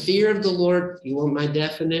 The fear of the Lord, you want my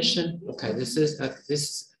definition? Okay, this is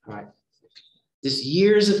all right. This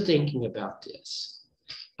years of thinking about this.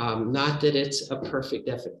 Not that it's a perfect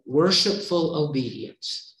definition. Worshipful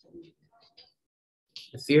obedience.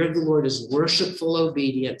 The fear of the Lord is worshipful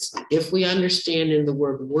obedience. If we understand in the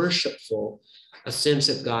word worshipful, a sense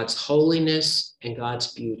of God's holiness and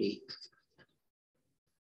God's beauty.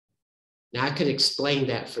 Now I could explain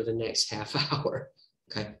that for the next half hour.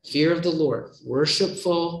 Okay, fear of the Lord,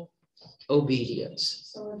 worshipful obedience.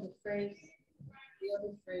 So in the other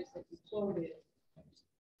phrase that you quoted,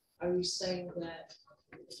 are you saying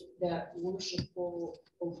that worshipful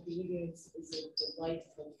obedience is a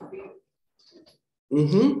delightful fear?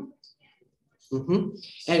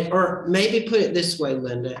 And or maybe put it this way,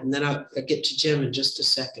 Linda, and then I'll get to Jim in just a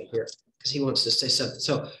second here, because he wants to say something.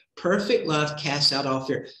 So perfect love casts out all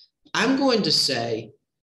fear. I'm going to say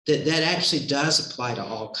that actually does apply to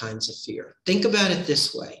all kinds of fear. Think about it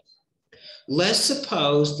this way. Let's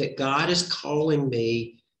suppose that God is calling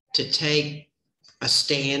me to take a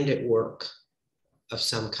stand at work of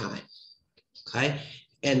some kind, okay?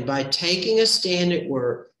 And by taking a stand at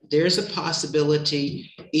work, there's a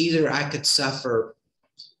possibility either I could suffer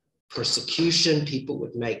persecution, people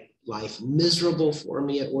would make life miserable for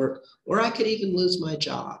me at work, or I could even lose my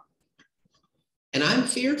job. And I'm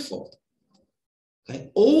fearful.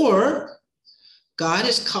 Okay? Or God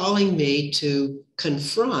is calling me to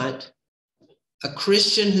confront a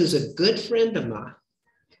Christian who's a good friend of mine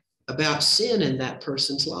about sin in that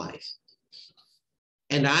person's life.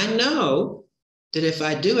 And I know that if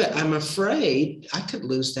I do it, I'm afraid I could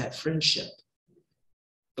lose that friendship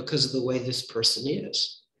because of the way this person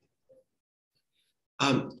is.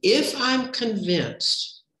 If I'm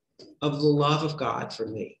convinced of the love of God for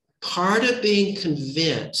me, part of being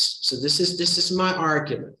convinced, so this is my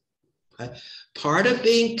argument, okay? Part of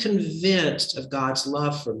being convinced of God's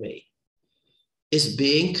love for me is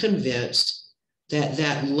being convinced that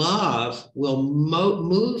that love will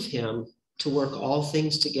move him to work all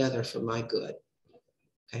things together for my good.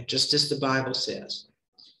 Okay, just as the Bible says.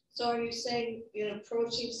 So are you saying in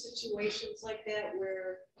approaching situations like that,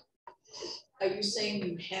 are you saying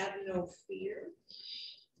you have no fear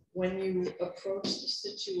when you approach the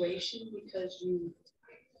situation because you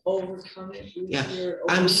overcome it with your obedience?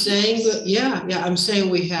 I'm saying that, I'm saying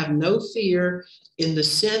we have no fear in the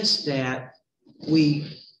sense that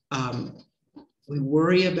we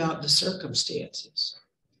worry about the circumstances.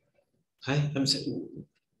 Okay, I'm saying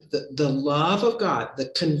the love of God, the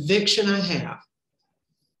conviction I have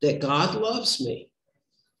that God loves me,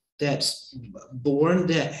 that's born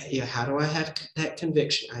that, how do I have that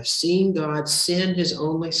conviction? I've seen God send his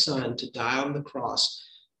only son to die on the cross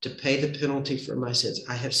to pay the penalty for my sins.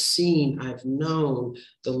 I have seen, I've known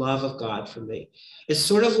the love of God for me. It's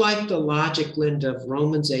sort of like the logic, Linda, of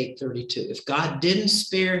Romans 8:32. If God didn't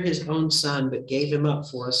spare his own son, but gave him up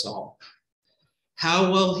for us all,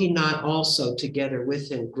 how will he not also together with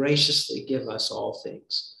him graciously give us all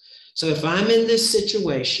things? So if I'm in this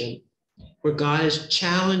situation where God is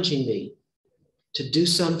challenging me to do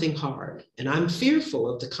something hard, and I'm fearful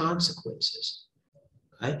of the consequences,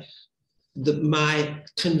 okay? My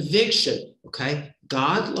conviction, okay,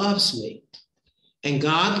 God loves me. And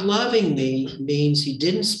God loving me means he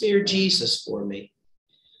didn't spare Jesus for me.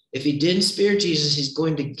 If he didn't spare Jesus, he's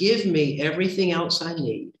going to give me everything else I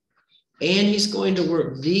need. And he's going to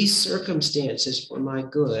work these circumstances for my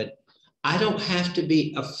good. I don't have to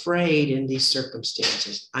be afraid in these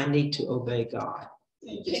circumstances. I need to obey God.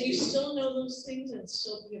 Can you still know those things and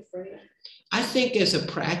still be afraid? I think as a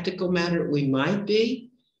practical matter, we might be.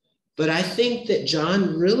 But I think that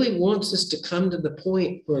John really wants us to come to the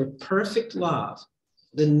point where perfect love,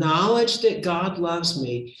 the knowledge that God loves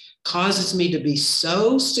me, causes me to be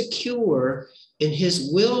so secure in his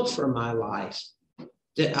will for my life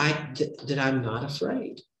that I'm not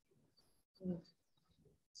afraid.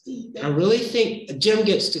 I really think Jim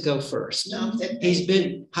gets to go first. No, He's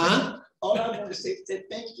been, huh? All I want to say is that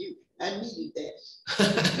thank you. I needed that.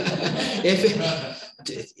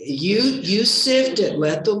 If you sift it,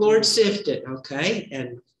 let the Lord sift it, okay?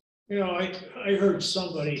 And You know, I heard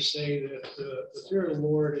somebody say that the fear of the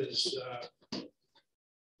Lord is,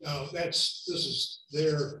 now this is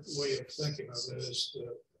their way of thinking of it, is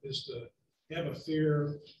to have a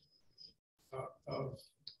fear of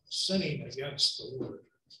sinning against the Lord.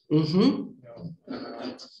 You know,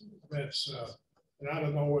 that's, and I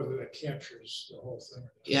don't know whether that captures the whole thing.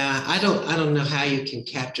 yeah, I don't know how you can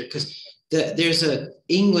capture, because there's an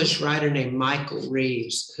English writer named Michael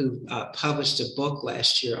Reeves who published a book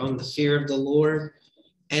last year on the fear of the Lord,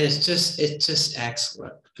 and it's just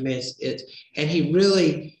excellent. I mean, and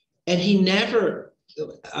he never,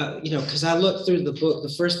 you know, because I looked through the book.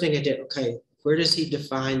 The first thing I did, okay, where does he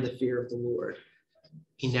define the fear of the Lord?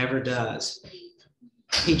 He never does.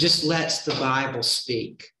 He just lets the Bible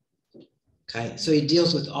speak. Okay, so he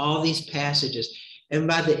deals with all these passages. And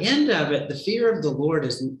by the end of it, the fear of the Lord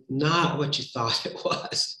is not what you thought it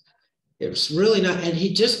was. It was really not. And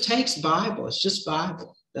he just takes Bible. It's just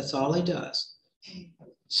Bible. That's all he does.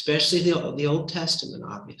 Especially the Old Testament,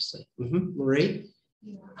 obviously. Marie?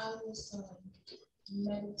 Yeah, I was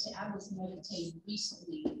meditating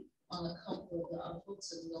recently on a couple of the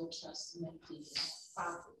books of the Old Testament, the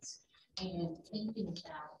prophets, and thinking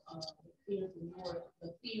about the fear of the Lord.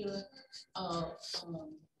 The fear of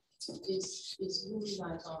is really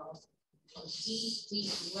like a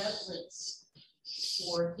deep reverence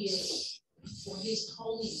for his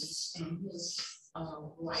holiness and his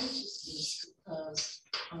righteousness, because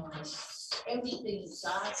everything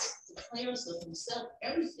God declares of himself,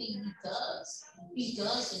 everything he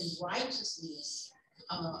does in righteousness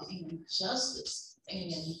and justice.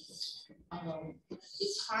 And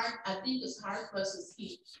it's hard, I think it's hard for us as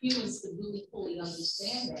humans to really fully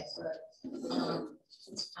understand that, but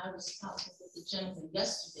I was talking with the gentleman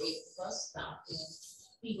yesterday at the bus stop, and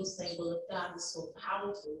he was saying, well, if God is so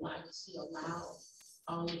powerful, why does he allow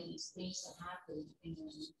all of these things to happen? And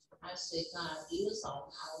I said, God is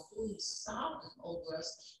all powerful, he's sovereign over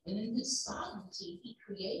us, and in his sovereignty, he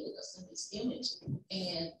created us in his image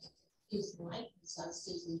and his likeness. I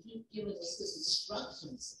said, and he's given us his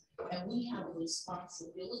instructions, and we have a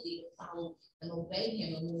responsibility to follow and obey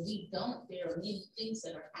him. And when we don't, there are many things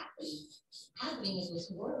that are happening in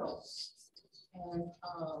this world. And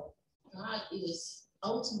God is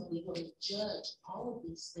ultimately going to judge all of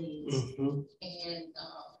these things. And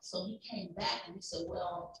so he came back and he said,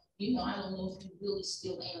 well, you know, I don't know if you really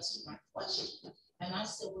still answered my question. And I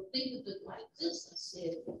said, well, think of it like this. I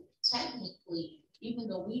said, technically, even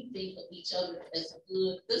though we think of each other as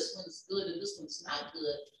good, this one's good and this one's not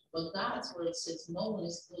good, but God's word says no one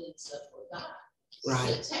is good except for God.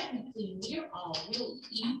 Right. So technically, we're all really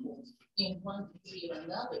evil in one degree or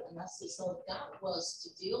another. And I said, so if God was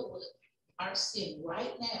to deal with our sin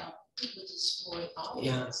right now, he would destroy all of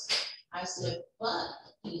us. I said, but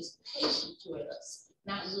he is patient toward us,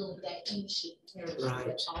 not willing that any should perish,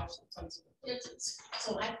 but also come to repentance.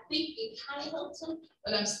 So I think it kind of helped him,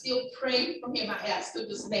 but I'm still praying for him. I asked him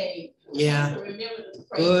his name. Yeah. To remember to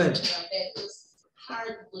pray Good. for him. That was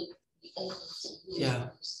hardly be open to really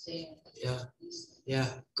understand. Yeah. Yeah.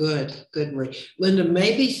 Good. Good, Marie. Linda,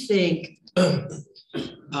 maybe think, because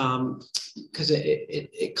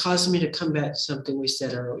it caused me to come back to something we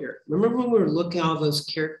said earlier. Remember when we were looking at all those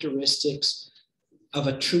characteristics of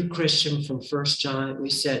a true Christian from 1 John. We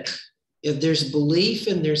said, if there's belief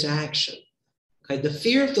and there's action. Okay, the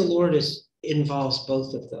fear of the Lord involves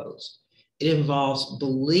both of those. It involves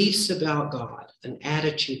beliefs about God, an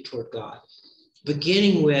attitude toward God,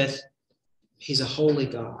 beginning with He's a holy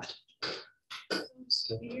God.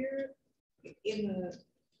 Fear in the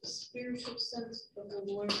spiritual sense of the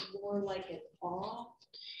Lord, more like an awe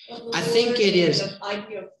of the Lord. I think it is. The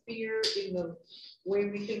idea of fear in the way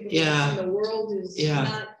we think of Yeah. it in the world is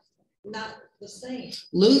Yeah. not the same.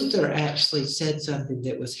 Luther actually said something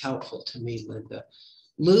that was helpful to me, Linda.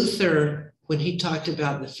 Luther, when he talked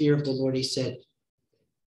about the fear of the Lord, he said,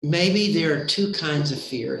 maybe there are two kinds of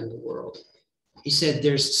fear in the world. He said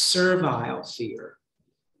there's servile fear,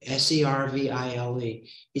 servile.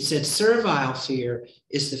 He said servile fear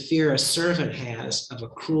is the fear a servant has of a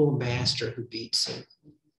cruel master who beats him.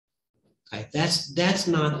 Okay, that's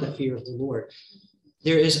not the fear of the Lord.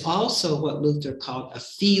 There is also what Luther called a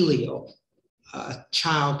filial,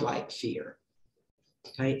 childlike fear.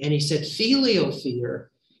 Okay, and he said filial fear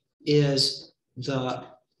is the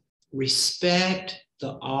respect,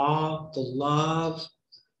 the awe, the love,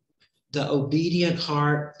 the obedient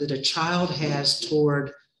heart that a child has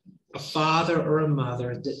toward a father or a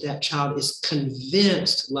mother that child is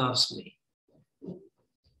convinced loves me,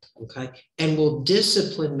 okay, and will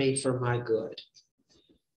discipline me for my good.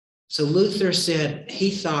 So Luther said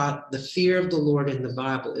he thought the fear of the Lord in the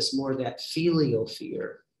Bible is more that filial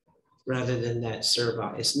fear rather than that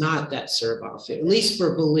servile. It's not that servile fear, at least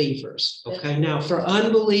for believers, okay? Now, for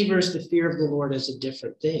unbelievers, the fear of the Lord is a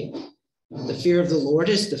different thing. The fear of the Lord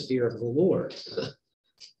is the fear of the Lord.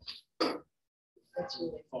 That's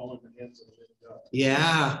really Fall in the hands of the living God.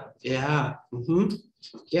 Yeah, yeah, mm-hmm.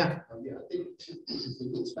 Yeah. Yeah, I think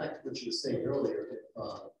it goes back to what you were saying earlier.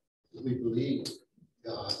 If we believe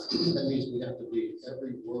God, that means we have to believe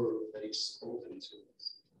every word that He's spoken to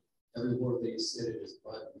us. Every word that He said in His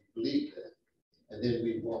Bible, we believe that. And then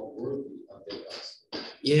we walk worthy of their gospel.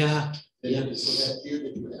 Yeah. Then Yeah. so that fear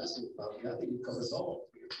that you were asking about, I think it covers all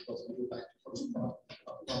fear, because we go back to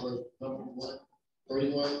Proverbs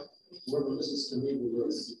 31. Whoever listens to me will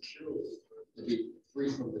live securely, to be free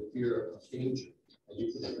from the fear of danger. And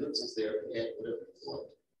you put the ellipsis there and add whatever you want.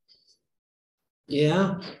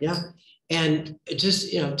 Yeah, yeah. And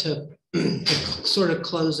just, to sort of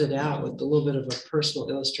close it out with a little bit of a personal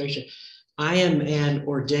illustration, I am an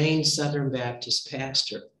ordained Southern Baptist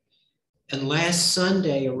pastor. And last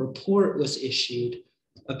Sunday, a report was issued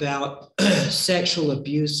about sexual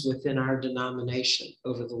abuse within our denomination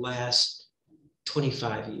over the last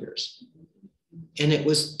 25 years. And it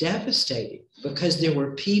was devastating because there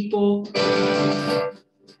were people.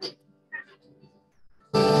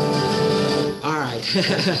 All right,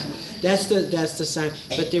 that's the sign.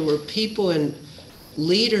 But there were people in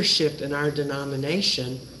leadership in our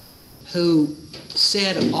denomination who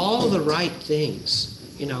said all the right things,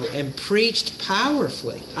 and preached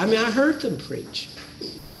powerfully. I mean, I heard them preach.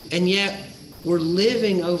 And yet we're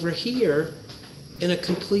living over here in a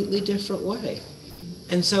completely different way.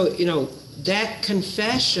 And so, that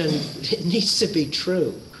confession, it needs to be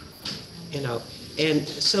true, And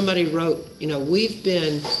somebody wrote, we've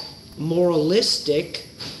been moralistic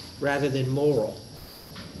rather than moral.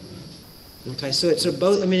 Okay, so it's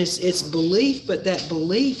both. I mean, it's belief, but that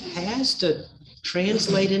belief has to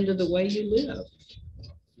translate into the way you live.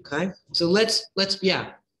 Okay, so let's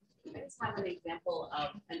yeah. I just have an example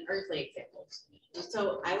of an earthly example.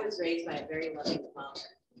 So I was raised by a very loving father,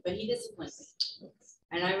 but he disciplined me.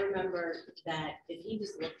 And I remember that if he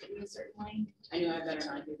just looked at me a certain way, I knew I better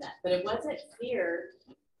not do that. But it wasn't fear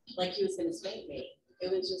like he was going to spank me.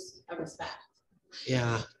 It was just a respect.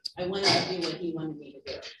 Yeah. I wanted to do what he wanted me to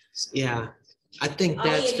do. Yeah. I think all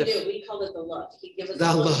that's he had to do, we called it the look. He'd give us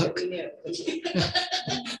the look. That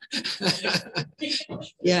we knew.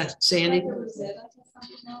 Yeah, Sandy.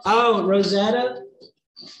 Oh, Rosetta.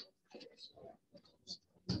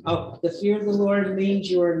 Oh, the fear of the Lord means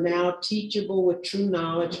you are now teachable with true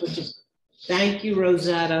knowledge, which is, thank you,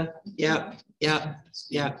 Rosetta. Yeah, yeah,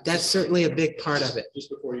 yeah. That's certainly a big part of it. Just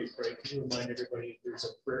before you pray, can you remind everybody there's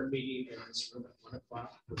a prayer meeting in this room at 1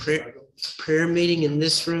 o'clock? Prayer meeting in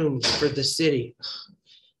this room for the city.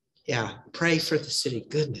 Yeah, pray for the city.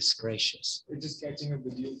 Goodness gracious. We're just catching up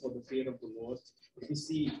with you for the fear of the Lord. If you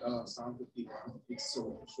see Psalm 51, it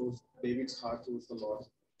shows David's heart towards the Lord.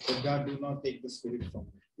 But God do not take the spirit from him.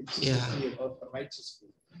 It's a righteous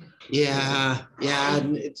spirit. Yeah, yeah.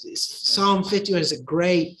 Psalm 51 is a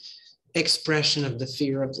great expression of the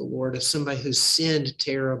fear of the Lord, of somebody who's sinned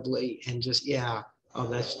terribly and just,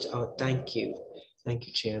 thank you. Thank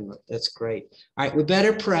you, Chandler. That's great. All right, we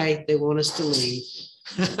better pray. They want us to leave.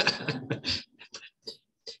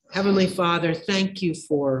 Heavenly Father, thank you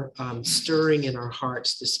for stirring in our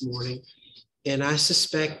hearts this morning. And I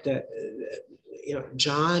suspect that,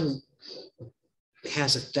 John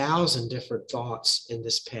has 1,000 different thoughts in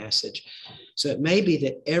this passage. So it may be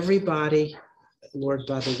that everybody, Lord,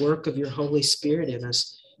 by the work of your Holy Spirit in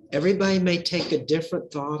us, everybody may take a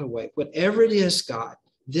different thought away. Whatever it is, God,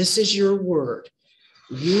 this is your word.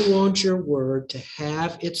 You want your word to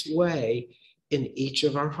have its way in each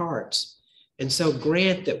of our hearts. And so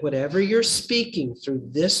grant that whatever you're speaking through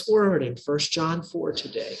this word in 1 John 4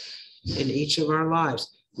 today, in each of our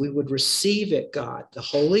lives, we would receive it, God. The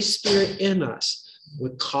Holy Spirit in us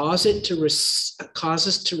would cause us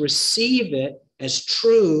to receive it as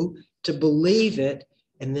true, to believe it,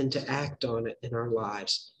 and then to act on it in our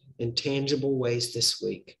lives in tangible ways this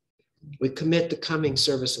week. We commit the coming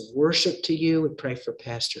service of worship to you. We pray for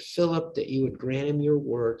Pastor Philip that you would grant him your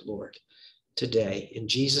word, Lord, today. In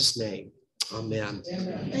Jesus' name, amen.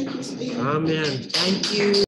 Thank you, Steve. Amen. Thank you.